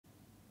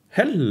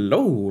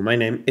Hello, my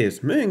name is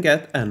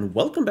MooingCat and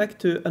welcome back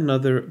to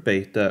another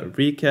beta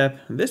recap.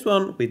 This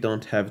one we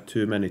don't have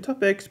too many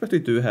topics, but we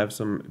do have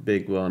some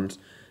big ones.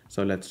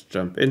 So let's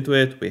jump into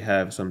it. We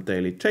have some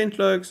daily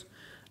changelogs,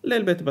 a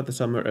little bit about the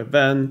summer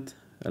event,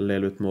 a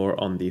little bit more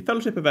on the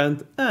fellowship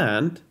event,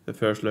 and the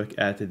first look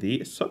at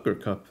the soccer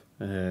cup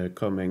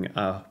coming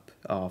up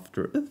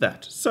after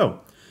that.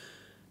 So,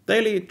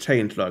 daily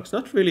changelogs.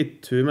 Not really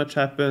too much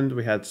happened.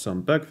 We had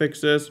some bug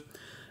fixes.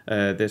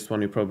 This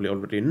one you probably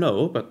already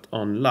know, but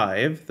on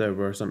live there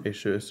were some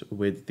issues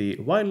with the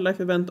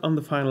wildlife event on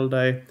the final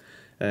day.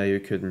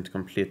 You couldn't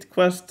complete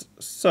quests,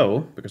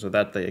 so because of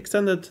that they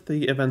extended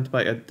the event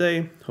by a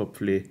day.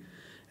 Hopefully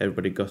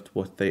everybody got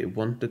what they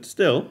wanted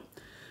still.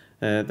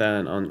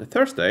 Then on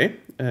Thursday,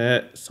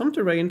 some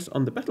terrains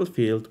on the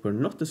battlefield were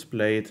not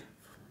displayed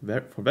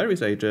for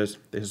various ages.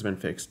 This has been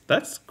fixed.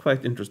 That's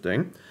quite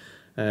interesting.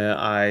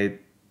 I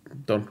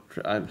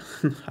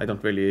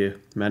don't really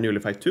manually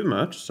fight too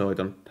much, so I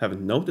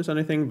haven't noticed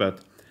anything,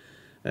 but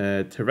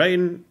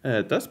terrain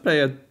does play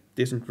a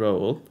decent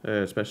role,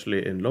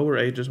 especially in lower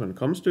ages when it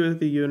comes to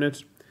the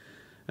units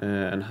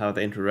and how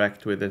they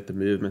interact with it, the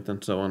movement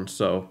and so on.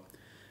 So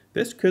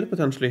this could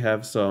potentially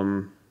have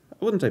some,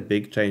 I wouldn't say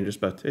big changes,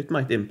 but it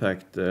might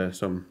impact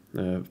some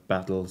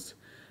battles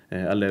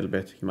a little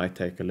bit. You might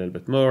take a little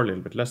bit more, a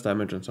little bit less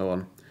damage and so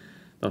on.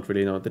 Don't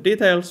really know the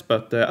details,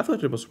 but I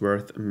thought it was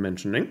worth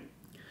mentioning.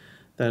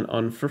 Then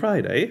on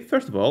Friday,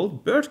 first of all,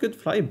 birds could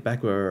fly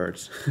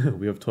backwards.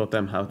 We have taught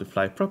them how to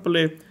fly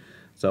properly.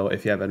 So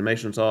if you have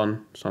animations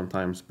on,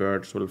 sometimes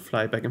birds will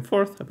fly back and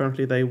forth.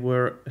 Apparently they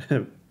were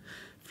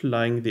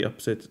flying the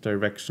opposite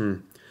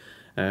direction.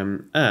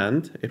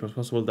 And it was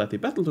possible that the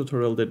battle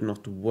tutorial did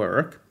not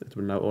work. It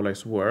will now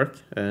always work.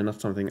 Not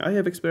something I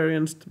have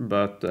experienced,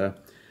 but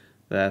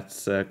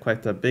that's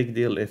quite a big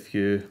deal if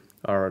you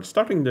are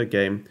starting the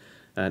game.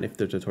 And if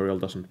the tutorial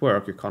doesn't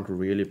work, you can't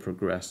really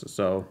progress.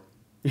 So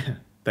yeah,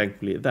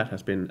 thankfully that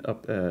has been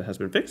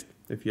fixed.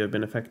 If you have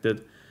been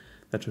affected,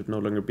 that should no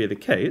longer be the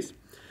case.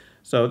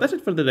 So that's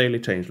it for the daily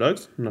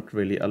changelogs. Not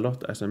really a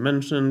lot, as I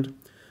mentioned.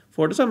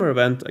 For the summer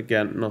event,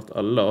 again, not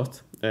a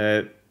lot.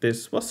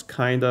 This was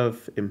kind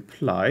of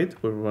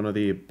implied with one of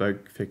the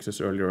bug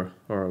fixes earlier,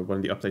 or one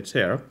of the updates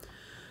here.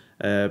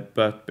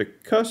 But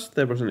because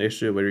there was an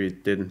issue where you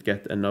didn't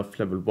get enough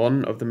level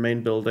 1 of the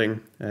main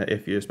building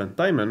if you spent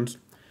diamonds,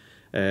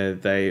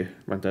 they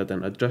went ahead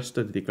and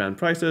adjusted the grand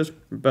prices,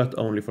 but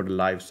only for the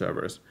live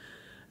servers.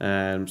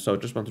 So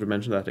just wanted to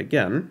mention that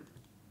again,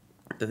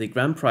 that the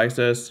grand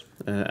prices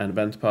and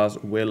event pass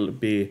will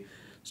be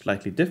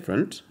slightly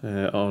different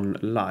on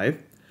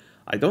live.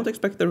 I don't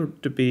expect there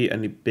to be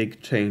any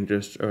big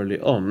changes early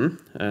on,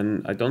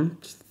 and I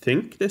don't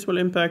think this will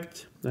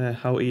impact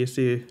how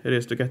easy it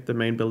is to get the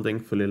main building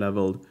fully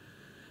leveled,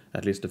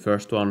 at least the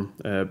first one,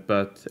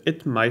 but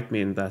it might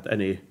mean that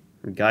any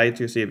guides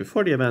you see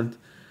before the event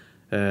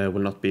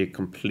will not be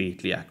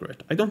completely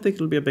accurate. I don't think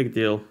it'll be a big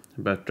deal,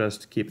 but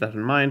just keep that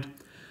in mind.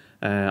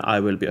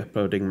 I will be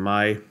uploading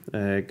my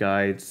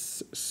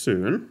guides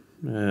soon,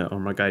 or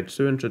my guide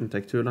soon, shouldn't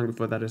take too long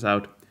before that is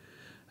out.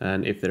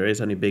 And if there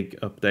is any big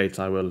updates,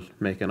 I will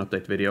make an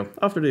update video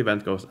after the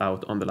event goes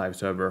out on the live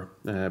server.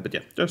 But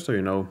yeah, just so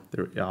you know,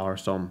 there are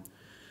some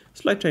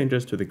slight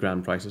changes to the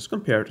grand prices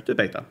compared to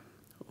beta.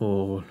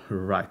 All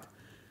right.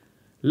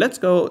 Let's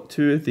go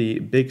to the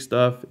big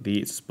stuff,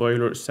 the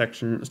spoiler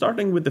section,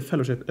 starting with the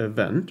fellowship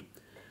event.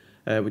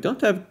 We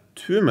don't have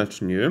too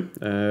much new.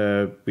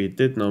 We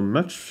did know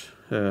much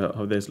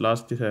of this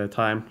last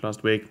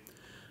week,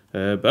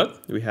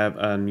 but we have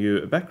a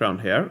new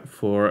background here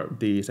for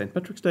the St.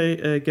 Patrick's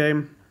Day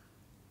game.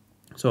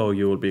 So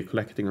you will be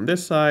collecting on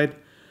this side,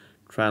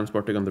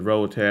 transporting on the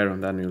road here,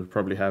 and then you'll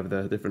probably have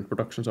the different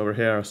productions over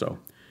here. So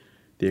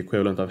the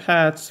equivalent of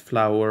hats,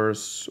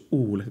 flowers,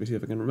 let me see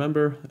if I can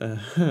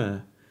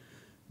remember.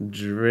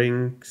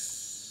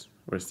 Drinks,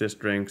 where's this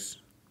drinks?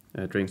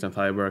 Drinks and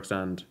fireworks,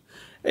 and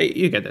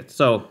you get it.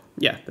 So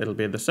yeah, it'll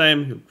be the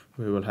same.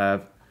 We will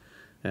have,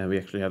 we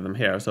actually have them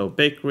here. So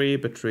bakery,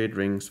 butchery,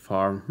 drinks,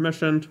 farm,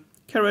 merchant,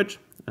 carriage,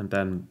 and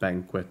then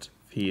banquet,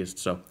 feast.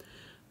 So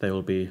they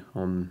will be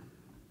on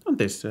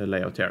this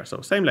layout here.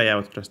 So same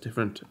layout, just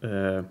different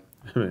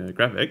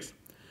graphics.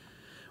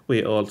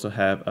 We also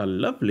have a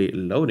lovely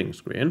loading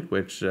screen,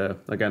 which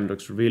again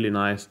looks really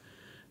nice.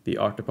 The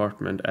art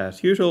department,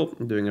 as usual,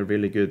 doing a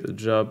really good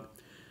job.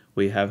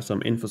 We have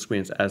some info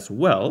screens as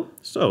well.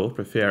 So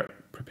prepare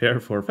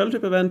for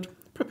fellowship event,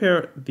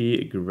 prepare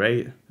the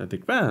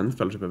grand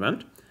fellowship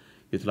event,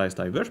 utilize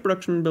diverse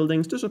production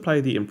buildings to supply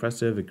the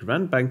impressive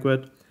grand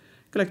banquet,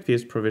 collect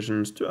feast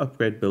provisions to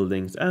upgrade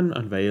buildings, and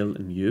unveil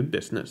new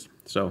business.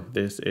 So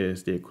this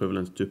is the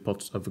equivalent to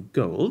pots of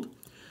gold.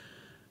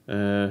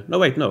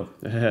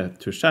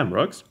 To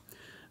shamrocks.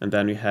 And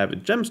then we have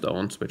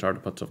gemstones, which are the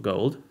pots of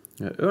gold.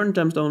 Earn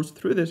gemstones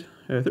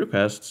through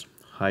quests,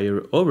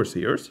 hire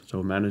overseers,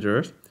 so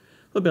managers,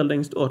 for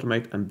buildings to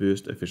automate and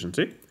boost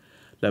efficiency,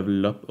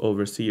 level up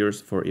overseers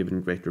for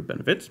even greater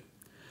benefits,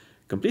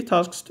 Complete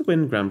tasks to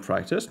win grand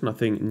prizes,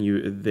 nothing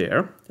new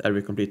there.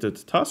 Every completed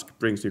task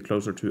brings you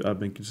closer to a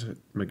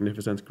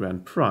magnificent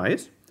grand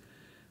prize.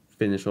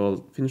 Finish all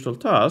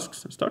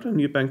tasks, start a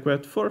new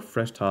banquet for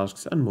fresh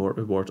tasks and more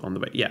rewards on the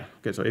way. Yeah,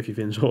 okay, so if you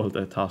finish all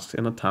the tasks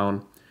in a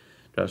town,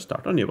 just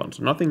start a new one.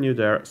 So nothing new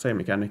there, same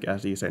mechanic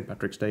as the St.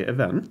 Patrick's Day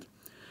event.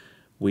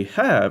 We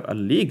have a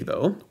league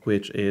though,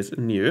 which is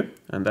new,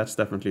 and that's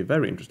definitely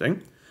very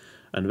interesting.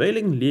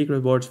 Unveiling league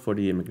rewards for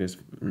the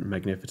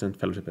Magnificent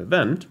Fellowship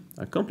event,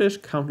 accomplish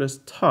countless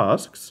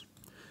tasks,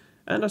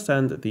 and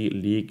ascend the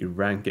league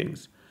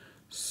rankings.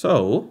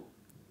 So,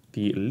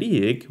 the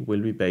league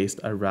will be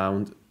based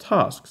around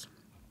tasks.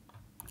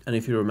 And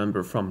if you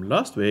remember from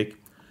last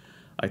week,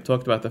 I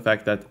talked about the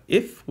fact that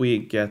if we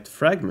get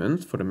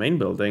fragments for the main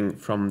building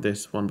from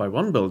this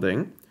 1x1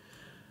 building,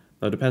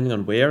 now depending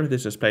on where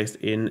this is placed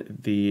in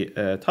the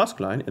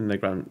task line, in the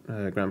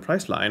grand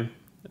prize line,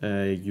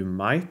 you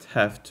might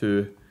have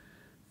to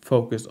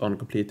focus on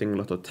completing a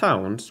lot of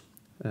towns,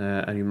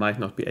 and you might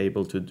not be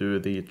able to do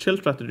the chill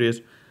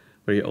strategies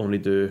where you only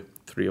do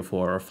 3 or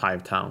 4 or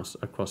 5 towns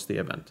across the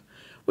event.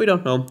 We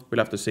don't know, we'll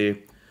have to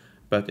see,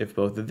 but if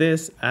both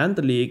this and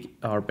the league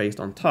are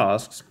based on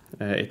tasks,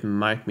 it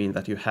might mean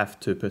that you have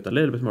to put a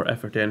little bit more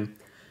effort in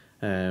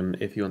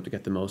if you want to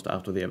get the most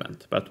out of the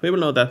event. But we will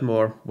know that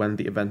more when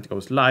the event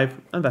goes live,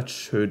 and that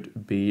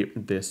should be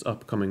this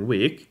upcoming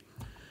week.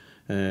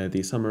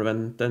 The summer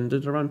event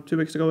ended around 2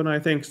 weeks ago now, I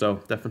think,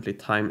 so definitely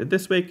time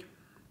this week.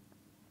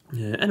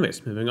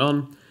 Anyways, moving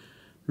on.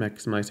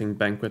 Maximizing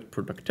banquet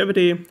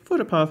productivity for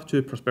the path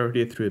to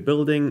prosperity through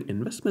building,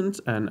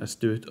 investments, and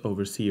astute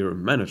overseer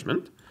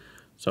management.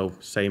 So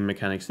same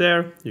mechanics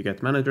there, you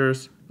get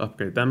managers,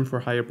 upgrade them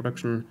for higher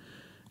production,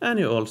 and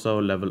you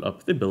also level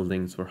up the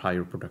buildings for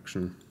higher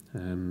production.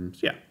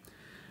 So yeah,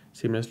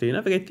 seamlessly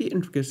navigate the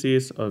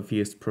intricacies of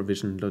feast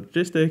provision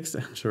logistics,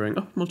 ensuring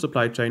optimal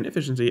supply chain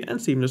efficiency and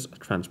seamless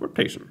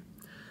transportation.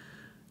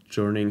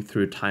 Journeying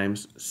through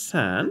time's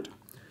sand.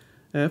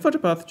 For the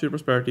path to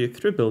prosperity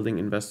through building,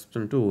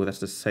 investment. Oh, that's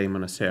the same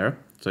one as here.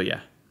 So yeah,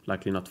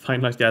 likely not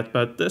finalized yet,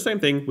 but the same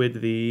thing with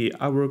the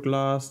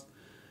hourglass.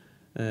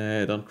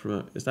 I don't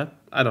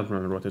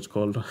remember what it's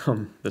called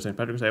on the St.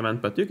 Patrick's Day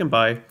event, but you can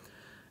buy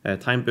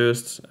time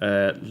boosts.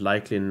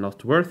 Likely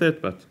not worth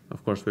it, but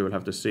of course we will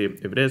have to see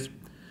if it is.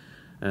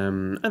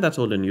 And that's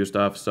all the new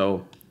stuff,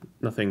 so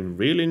nothing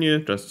really new,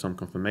 just some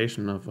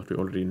confirmation of what we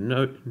already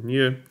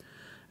knew.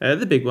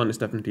 The big one is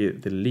definitely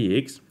the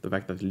leagues, the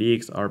fact that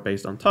leagues are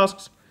based on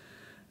tasks,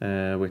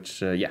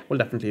 which will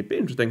definitely be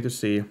interesting to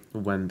see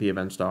when the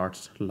event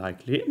starts,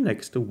 likely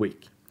next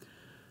week.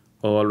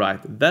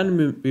 Alright,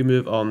 then we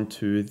move on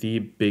to the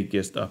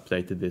biggest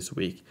update this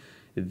week,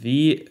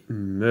 the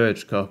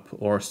Merge Cup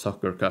or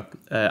Soccer Cup.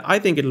 I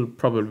think it'll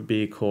probably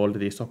be called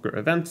the Soccer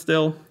Event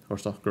still, or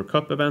Soccer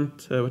Cup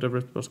Event, whatever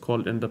it was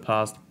called in the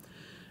past.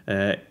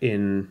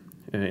 In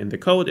the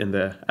code, in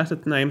the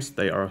asset names,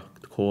 they are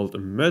called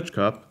Merge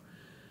Cup,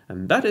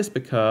 and that is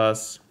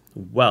because,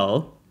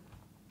 well,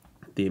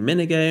 the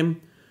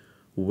minigame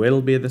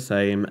will be the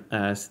same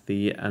as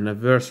the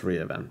anniversary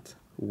event,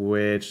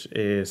 which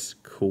is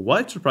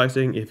quite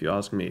surprising if you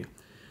ask me.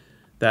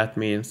 That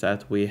means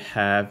that we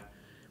have,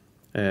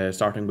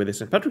 starting with the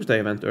St. Patrick's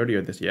Day event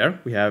earlier this year,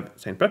 we have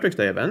St. Patrick's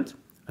Day event,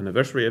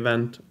 anniversary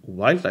event,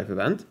 wildlife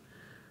event,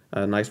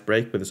 a nice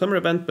break with the summer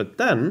event, but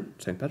then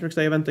St. Patrick's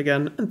Day event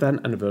again, and then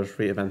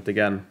anniversary event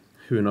again.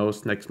 Who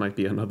knows, next might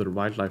be another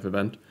wildlife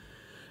event.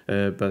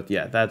 But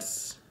yeah,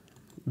 that's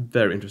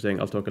very interesting.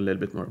 I'll talk a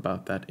little bit more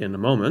about that in a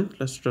moment.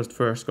 Let's just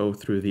first go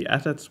through the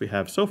assets we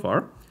have so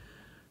far.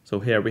 So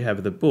here we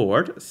have the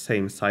board,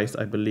 same size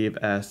I believe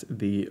as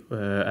the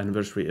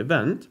anniversary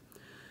event,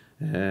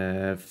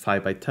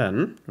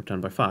 5x10 or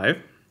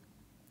 10x5.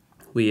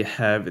 We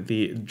have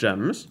the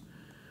gems,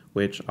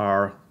 which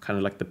are kind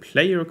of like the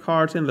player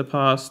cards in the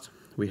past.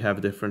 We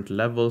have different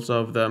levels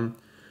of them.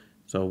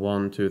 So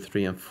 1, 2,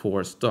 3, and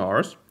 4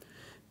 stars.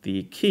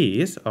 The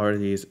keys are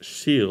these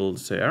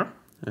shields here,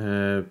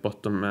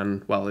 bottom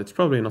and, well, it's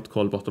probably not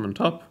called bottom and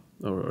top,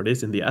 or it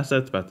is in the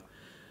asset, but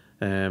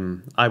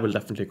I will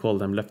definitely call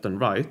them left and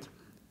right,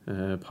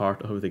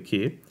 part of the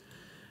key.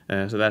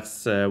 So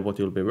that's what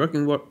you'll be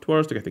working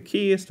towards to get the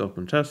keys, to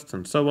open chests,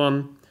 and so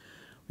on.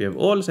 We have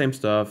all the same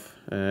stuff.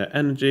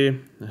 Energy,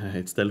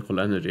 it's still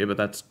called energy, but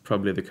that's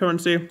probably the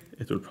currency.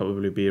 It will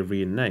probably be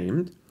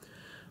renamed.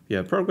 We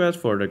have progress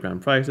for the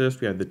grand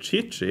prizes. We have the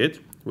cheat sheet,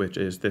 which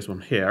is this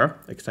one here,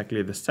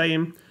 exactly the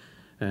same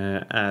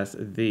as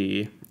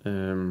the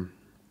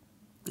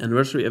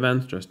anniversary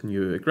event, just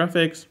new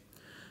graphics.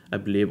 I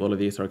believe all of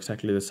these are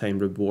exactly the same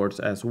rewards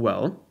as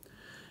well.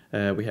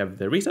 We have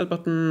the reset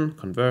button,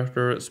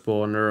 converter,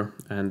 spawner,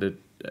 and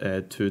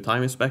the 2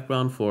 times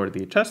background for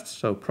the chests.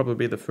 So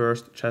probably the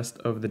first chest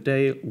of the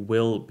day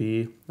will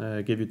be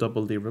give you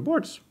double the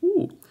rewards.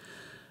 Ooh.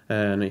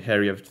 And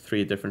here you have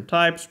 3 different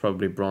types,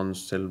 probably bronze,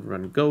 silver,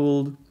 and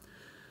gold.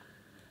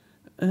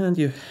 And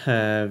you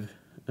have,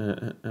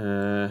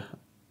 I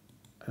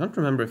don't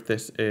remember if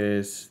this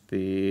is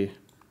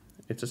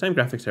it's the same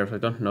graphics here, so I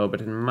don't know,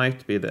 but it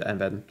might be the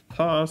event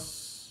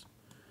pass.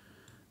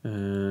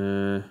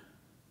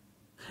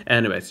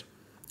 Anyways,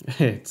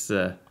 it's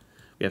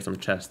we have some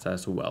chests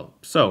as well.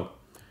 So,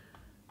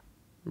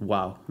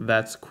 wow,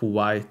 that's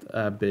quite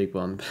a big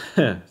one.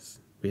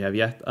 We have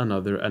yet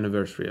another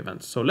anniversary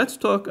event. So let's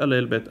talk a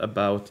little bit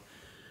about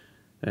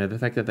the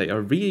fact that they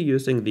are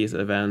reusing these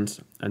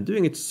events and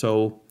doing it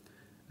so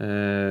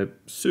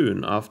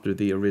soon after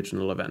the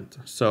original event.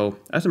 So,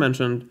 as I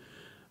mentioned,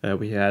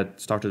 we had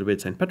started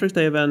with St. Patrick's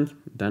Day event,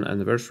 then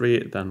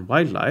anniversary, then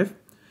wildlife.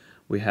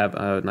 We have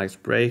a nice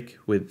break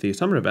with the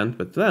summer event,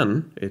 but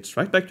then it's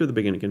right back to the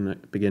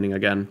beginning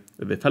again.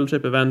 The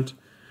fellowship event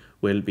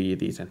will be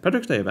the St.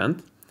 Patrick's Day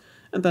event,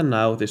 and then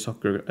now the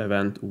soccer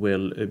event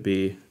will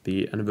be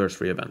the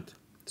anniversary event.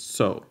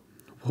 So,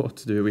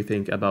 what do we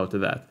think about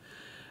that?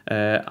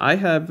 I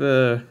have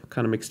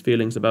kind of mixed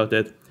feelings about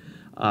it.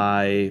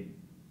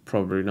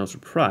 Probably no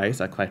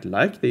surprise, I quite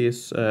like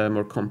these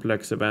more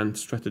complex events,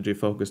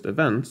 strategy-focused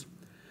events,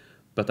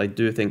 but I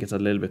do think it's a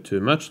little bit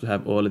too much to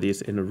have all of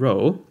these in a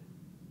row.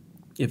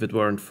 If it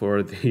weren't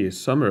for the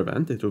summer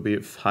event, it would be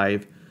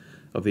 5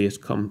 of these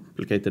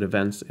complicated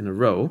events in a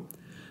row.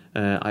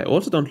 I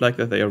also don't like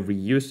that they are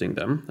reusing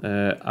them.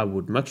 I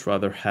would much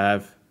rather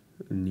have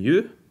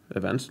new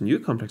events, new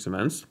complex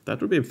events.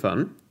 That would be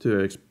fun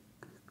to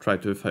try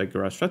to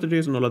figure out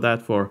strategies and all of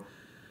that for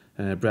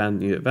brand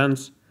new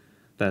events.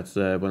 That's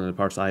one of the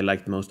parts I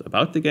like the most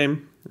about the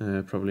game,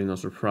 probably no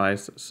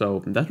surprise.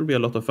 So that would be a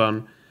lot of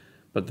fun,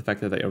 but the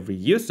fact that they are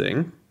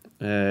reusing,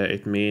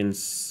 it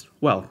means,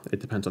 well, it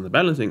depends on the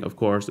balancing, of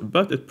course,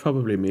 but it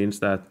probably means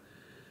that,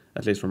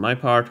 at least from my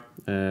part,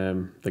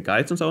 the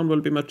guides and so on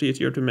will be much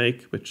easier to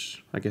make,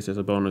 which I guess is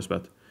a bonus,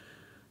 but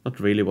not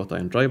really what I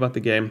enjoy about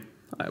the game.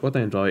 What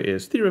I enjoy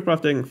is theory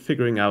crafting,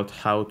 figuring out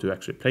how to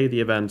actually play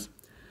the events,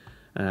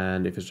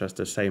 and if it's just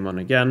the same one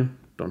again,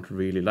 don't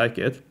really like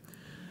it.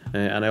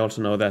 And I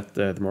also know that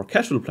the more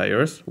casual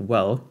players,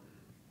 well,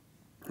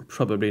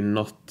 probably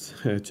not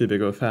too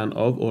big of a fan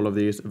of all of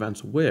these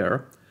events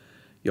where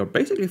you're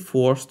basically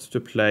forced to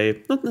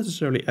play, not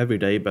necessarily every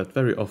day, but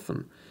very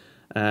often.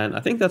 And I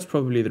think that's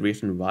probably the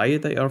reason why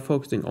they are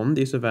focusing on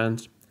these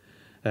events.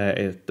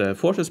 It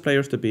forces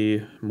players to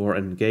be more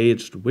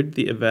engaged with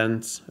the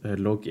events,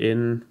 log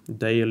in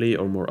daily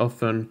or more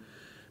often,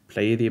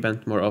 play the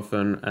event more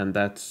often, and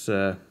that's,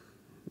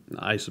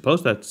 I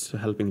suppose that's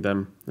helping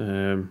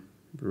them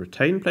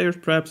retain players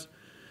perhaps,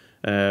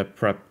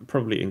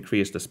 probably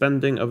increase the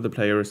spending of the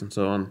players and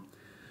so on.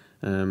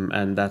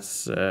 And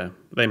that's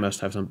they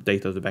must have some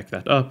data to back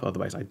that up,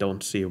 otherwise I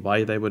don't see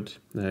why they would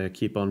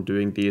keep on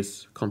doing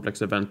these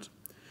complex events.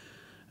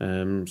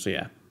 So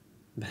yeah,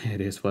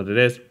 it is what it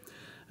is.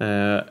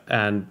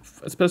 And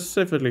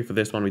specifically for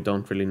this one, we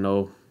don't really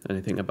know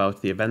anything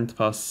about the event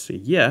pass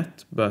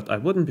yet, but I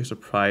wouldn't be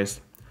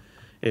surprised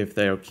if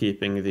they are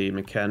keeping the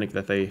mechanic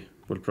that they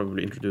will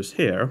probably introduce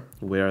here,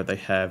 where they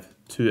have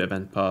 2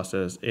 event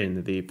passes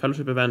in the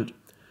fellowship event,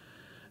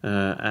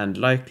 and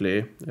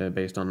likely,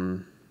 based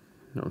on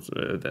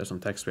there's some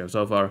text we have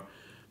so far,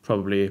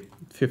 probably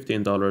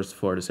 $15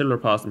 for the silver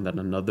pass and then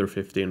another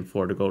 $15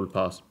 for the gold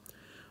pass,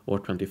 or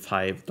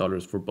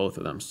 $25 for both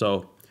of them.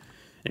 So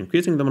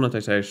increasing the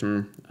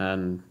monetization,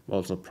 and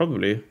also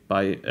probably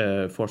by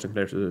forcing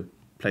players to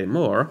play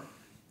more,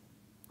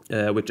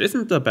 which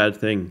isn't a bad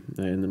thing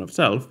in and of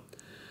itself,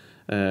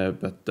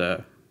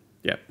 but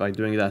yeah, by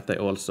doing that they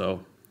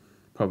also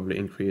probably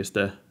increase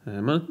the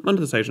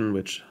monetization,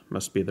 which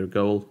must be their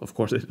goal. Of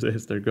course it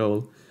is their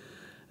goal,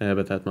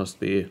 but that must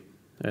be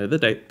the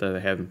date that they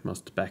have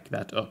must back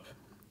that up.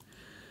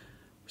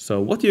 So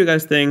what do you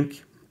guys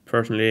think?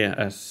 Personally,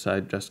 as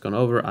I've just gone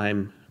over,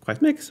 I'm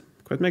quite mixed.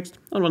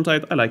 On one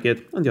side, I like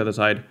it. On the other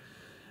side,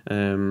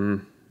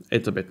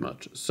 it's a bit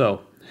much.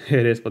 So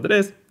it is what it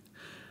is.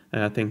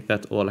 I think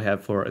that's all I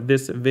have for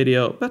this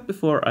video. But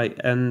before I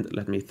end,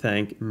 let me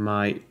thank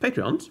my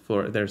Patreons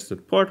for their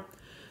support.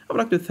 I would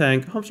like to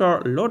thank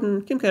Homstar,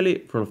 Lorden, Kim Kelly,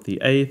 Prolf the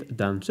 8th,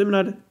 Dan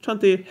Suminad,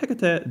 Chanti,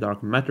 Hecate,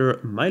 Dark Matter,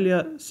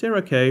 Mylia,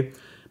 Sarah K,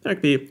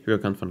 Merrick B, Hugo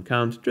Van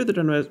Count, Drew the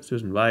Generous,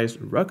 Susan Weiss,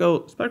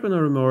 Rocco, Sparkle No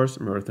Remorse,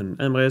 Merthen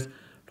Emres,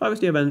 Travis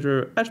the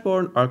Avenger,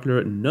 Ashborn,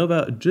 Arkler,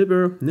 Nova,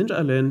 Jibber, Ninja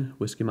Alin,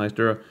 Whiskey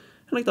Meister,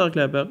 Henrik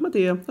Darkleber,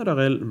 Mattia,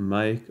 Adarel,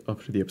 Mike,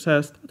 Up to the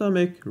Obsessed,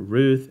 Atomic,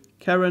 Ruth,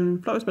 Karen,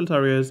 Flavis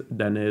Beltarius,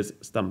 Dennis,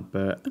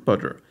 Stampe, and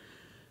Potter.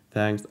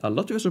 Thanks a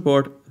lot for your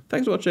support.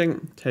 Thanks for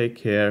watching, take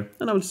care,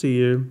 and I will see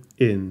you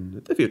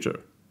in the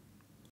future.